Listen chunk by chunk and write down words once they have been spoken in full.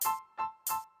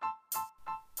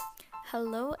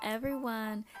Hello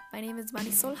everyone, my name is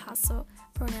Marisol Hasso,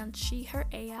 pronouns she, her,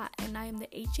 ella, and I am the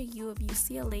HAU of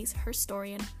UCLA's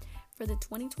Historian for the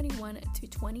 2021 to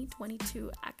 2022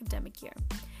 academic year.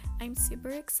 I'm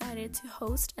super excited to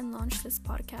host and launch this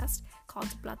podcast called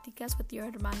Pláticas with Your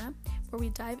Hermana, where we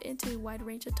dive into a wide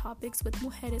range of topics with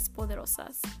mujeres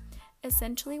poderosas.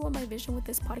 Essentially, what my vision with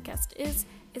this podcast is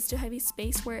to have a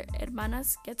space where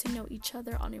hermanas get to know each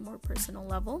other on a more personal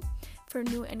level, for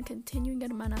new and continuing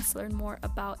hermanas learn more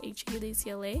about HAU de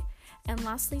UCLA, and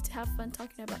lastly, to have fun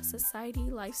talking about society,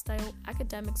 lifestyle,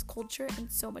 academics, culture,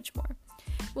 and so much more.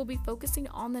 We'll be focusing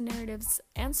on the narratives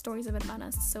and stories of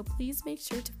hermanas, so please make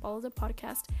sure to follow the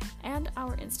podcast and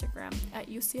our Instagram at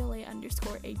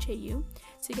UCLA_HAU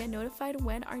to get notified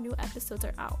when our new episodes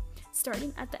are out,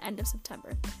 starting at the end of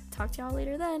September. Talk to y'all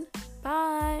later then.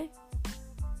 Bye!